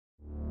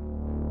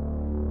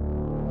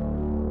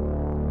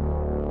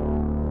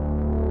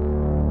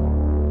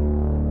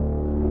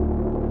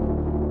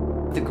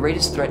The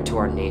greatest threat to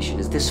our nation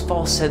is this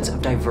false sense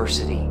of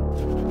diversity.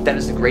 That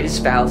is the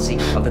greatest fallacy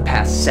of the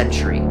past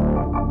century.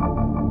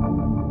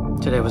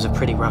 Today was a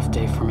pretty rough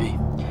day for me.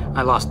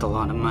 I lost a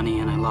lot of money,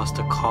 and I lost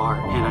a car,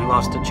 and I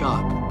lost a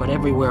job. But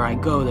everywhere I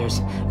go, there's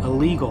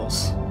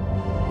illegals,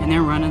 and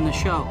they're running the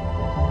show.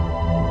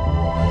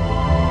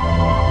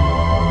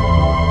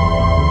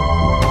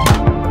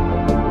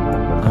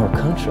 Our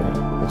country,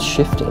 it's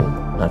shifting,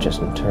 not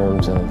just in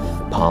terms of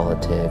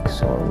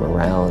politics or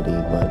morality,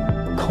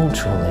 but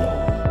culturally.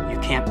 You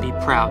can't be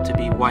proud to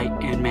be white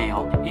and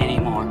male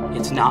anymore.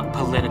 It's not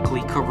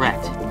politically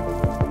correct.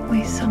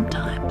 We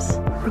sometimes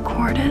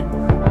record it.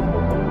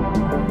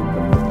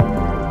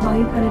 All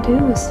you gotta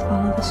do is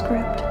follow the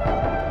script.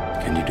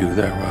 Can you do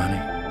that,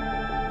 Ronnie?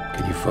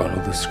 Can you follow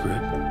the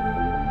script?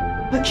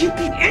 I can't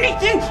be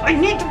anything I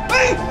need to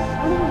be!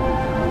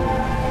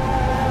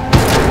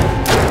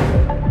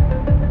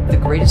 The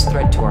greatest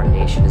threat to our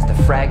nation is the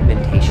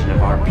fragmentation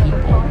of our people.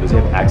 Because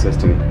they have access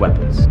to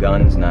weapons,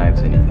 guns,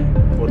 knives,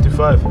 anything.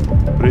 45.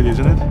 Pretty,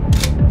 isn't it?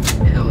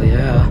 Hell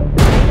yeah.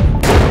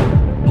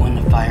 When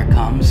the fire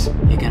comes,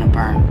 you're gonna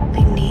burn.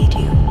 I need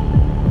you.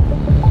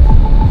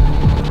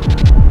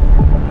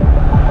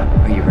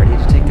 Are you ready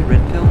to take the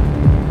red pill?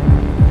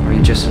 Or are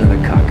you just another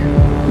cuck?